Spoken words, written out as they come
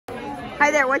Hi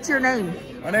there, what's your name?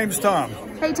 My name's Tom.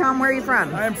 Hey Tom, where are you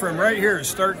from? I'm from right here,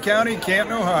 Stark County,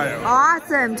 Canton, Ohio.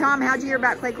 Awesome. Tom, how'd you hear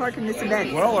about Clay Clark and this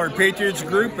event? Well, our Patriots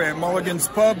group at Mulligan's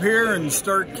Pub here in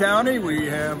Stark County, we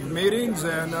have meetings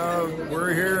and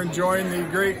we're here enjoying the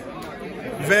great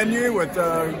venue with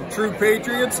true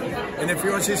Patriots. And if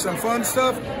you want to see some fun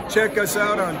stuff, check us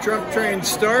out on Trump Train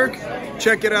Stark.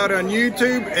 Check it out on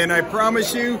YouTube, and I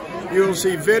promise you, you'll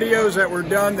see videos that were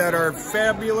done that are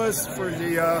fabulous for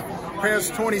the past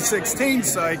 2016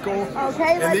 cycle.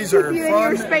 Okay, and let's these keep are you in fun,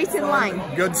 your space in line.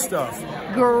 Good stuff.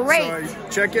 Great. So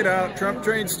check it out, Trump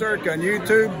Train Stark on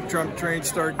YouTube, Trump Train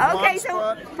Stark. Okay,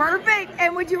 so perfect.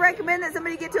 And would you recommend that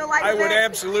somebody get to a live event? I would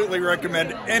absolutely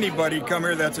recommend anybody come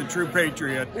here that's a true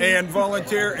patriot and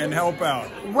volunteer and help out.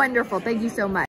 Wonderful. Thank you so much.